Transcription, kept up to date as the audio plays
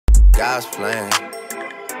God's plan.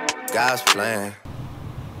 God's plan.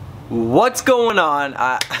 What's going on?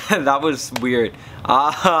 That was weird.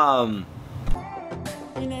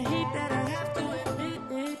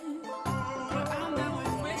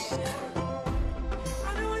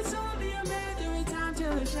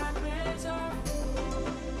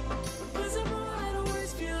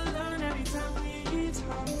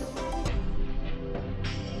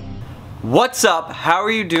 What's up? How are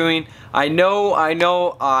you doing? I know,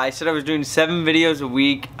 I said I was doing 7 videos a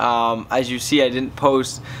week. As you see, I didn't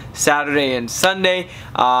post Saturday and Sunday,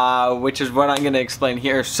 which is what I'm going to explain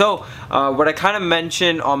here. So, what I kind of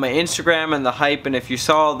mentioned on my Instagram and the hype, and if you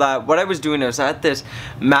saw that, what I was doing, I was at this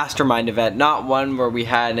mastermind event, not one where we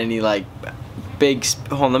had any like big,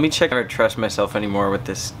 hold on, let me check if I trust myself anymore with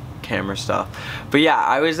this camera stuff. But yeah,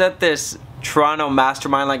 I was at this Toronto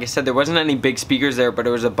mastermind. Like I said, there wasn't any big speakers there, but it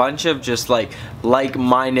was a bunch of just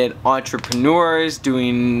like-minded entrepreneurs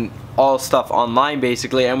doing all stuff online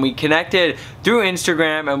basically, and we connected through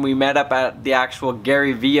Instagram and we met up at the actual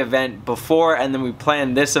Gary Vee event before, and then we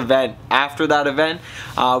planned this event after that event.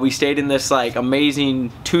 We stayed in this like amazing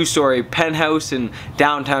 2-story penthouse in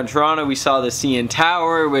downtown Toronto. We saw the CN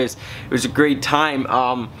Tower. It was a great time.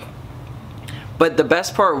 But the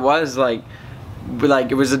best part was like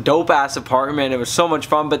it was a dope ass apartment. It was so much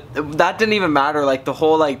fun, but that didn't even matter. Like the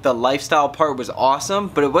whole the lifestyle part was awesome,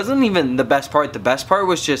 but it wasn't even the best part. The best part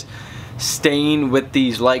was just staying with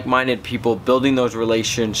these like-minded people, building those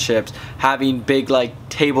relationships, having big like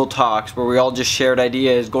table talks where we all just shared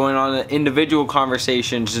ideas, going on individual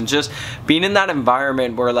conversations, and just being in that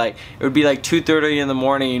environment where like it would be like 2:30 in the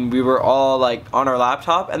morning, we were all like on our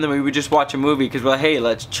laptop, and then we would just watch a movie because we're like, hey,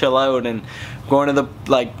 let's chill out, and going to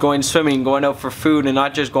going swimming, going out for food, and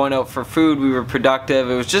not just going out for food, we were productive.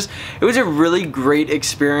 It was a really great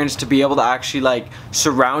experience to be able to actually like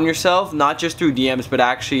surround yourself, not just through DMs, but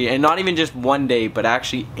actually, and not even just one day, but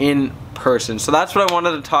actually in person. So that's what I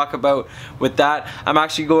wanted to talk about with that. I'm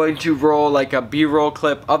actually going to roll like a B-roll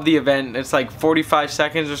clip of the event. It's like 45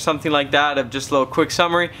 seconds or something like that of just a little quick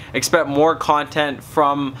summary. Expect more content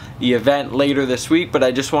from the event later this week, but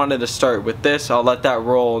I just wanted to start with this. I'll let that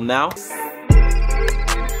roll now.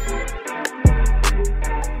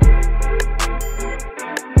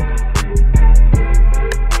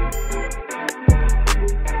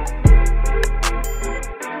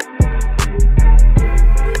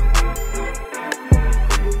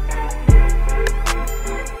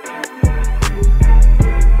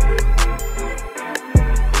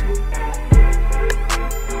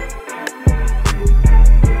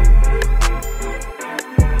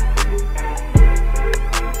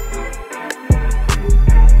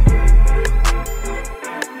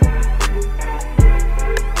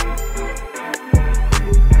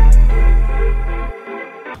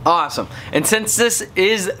 Awesome. And since this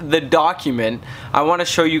is the document, I want to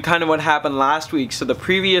show you kind of what happened last week. So the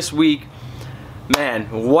previous week, man,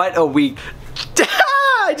 what a week.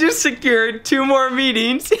 I just secured 2 more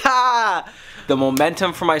meetings. The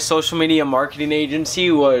momentum for my social media marketing agency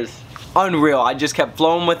was unreal. I just kept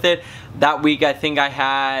flowing with it. That week I think I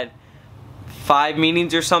had 5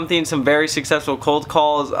 meetings or something, some very successful cold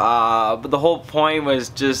calls, but the whole point was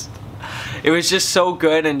just, it was just so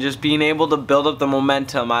good, and just being able to build up the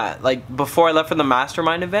momentum. Like before I left for the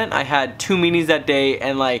mastermind event, I had 2 meetings that day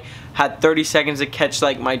and like had 30 seconds to catch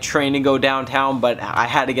like my train to go downtown, but I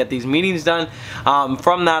had to get these meetings done.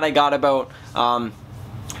 From that I got about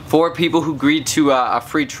 4 people who agreed to a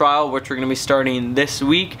free trial, which we're going to be starting this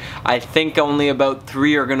week. I think only about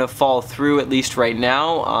 3 are going to fall through, at least right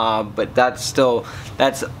now, but that's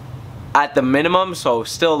at the minimum, so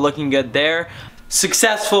still looking good there.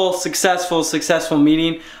 Successful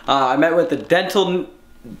meeting. I met with the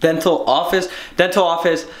dental office.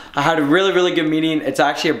 I had a really good meeting. It's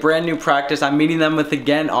actually a brand new practice. I'm meeting them with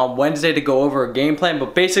again on Wednesday to go over a game plan,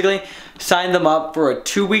 but basically signed them up for a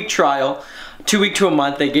 2-week trial, 2 week to a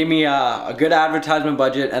month. They gave me a good advertisement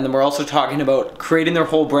budget, and then we're also talking about creating their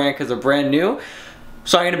whole brand because they're brand new.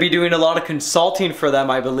 So I'm going to be doing a lot of consulting for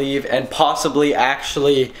them, I believe, and possibly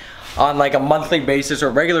actually on like a monthly basis or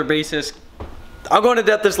regular basis. I'll go into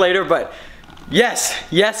depth this later, but yes.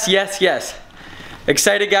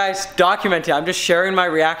 Excited, guys. Documenting. I'm just sharing my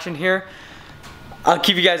reaction here. I'll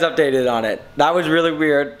keep you guys updated on it. That was really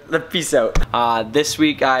weird. Peace out. This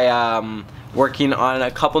week I am working on a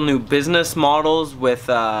couple new business models with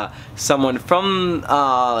someone from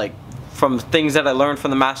from things that I learned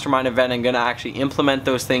from the mastermind event. I'm gonna actually implement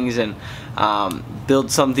those things and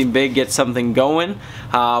build something big, get something going,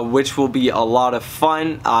 which will be a lot of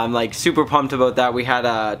fun. I'm like super pumped about that. We had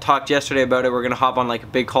talked yesterday about it. We're gonna hop on like a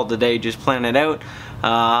big call today, just plan it out.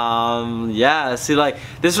 Yeah, see, like,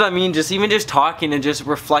 this is what I mean, even just talking and just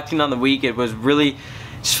reflecting on the week, it was really,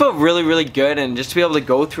 just felt really, really good, and just to be able to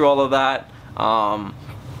go through all of that,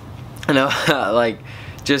 you know, like,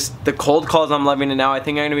 just the cold calls, I'm loving it now. I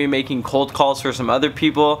think I'm going to be making cold calls for some other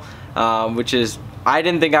people, which is, I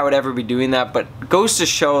didn't think I would ever be doing that, but it goes to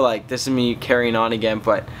show, like, this is me carrying on again,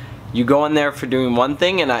 but you go in there for doing one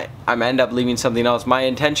thing and I end up leaving something else. My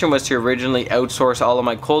intention was to originally outsource all of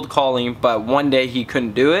my cold calling, but one day he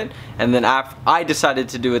couldn't do it, and then I decided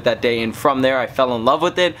to do it that day, and from there I fell in love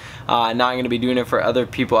with it. Now I'm going to be doing it for other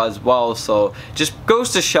people as well, so just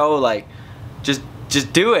goes to show, like, just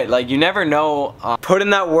do it. Like, you never know. Put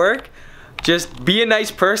in that work, just be a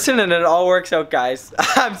nice person, and it all works out, guys.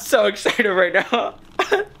 I'm so excited right now.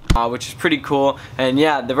 Which is pretty cool. And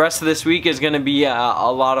yeah, the rest of this week is going to be a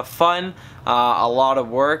lot of fun, a lot of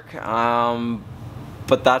work,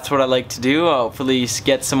 but that's what I like to do. Hopefully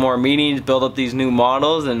get some more meetings, build up these new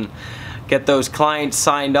models, and get those clients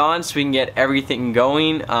signed on so we can get everything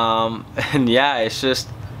going. And yeah, it's just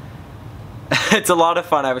it's a lot of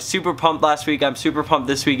fun. I was super pumped last week. I'm super pumped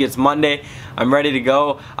this week. It's Monday. I'm ready to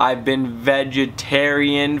go. I've been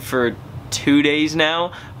vegetarian for 2 days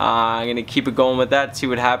now. I'm gonna keep it going with that, see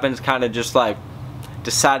what happens. Kind of just like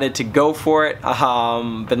decided to go for it.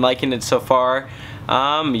 Been liking it so far.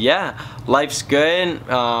 Yeah, life's good.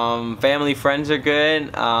 Family, friends are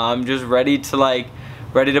good. I'm just ready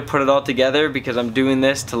to put it all together, because I'm doing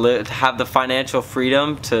this to have the financial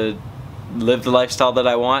freedom to live the lifestyle that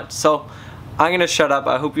I want. So I'm gonna shut up.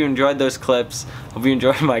 I hope you enjoyed those clips. Hope you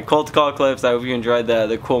enjoyed my cold call clips. I hope you enjoyed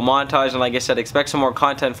the cool montage, and like I said, expect some more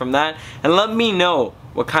content from that, and let me know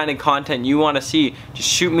what kind of content you want to see. Just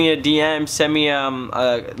shoot me a DM, send me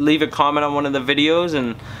leave a comment on one of the videos,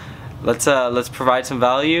 and let's provide some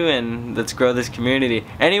value, and let's grow this community.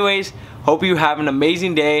 Anyways, hope you have an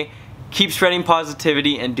amazing day. Keep spreading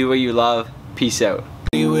positivity and do what you love. Peace out.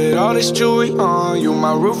 With all this jewelry on you,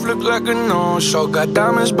 my roof look like a no-show. Got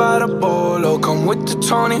diamonds by the bolo, come with the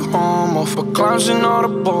Tony Homo for clowns and all the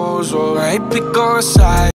balls. Or AP go inside.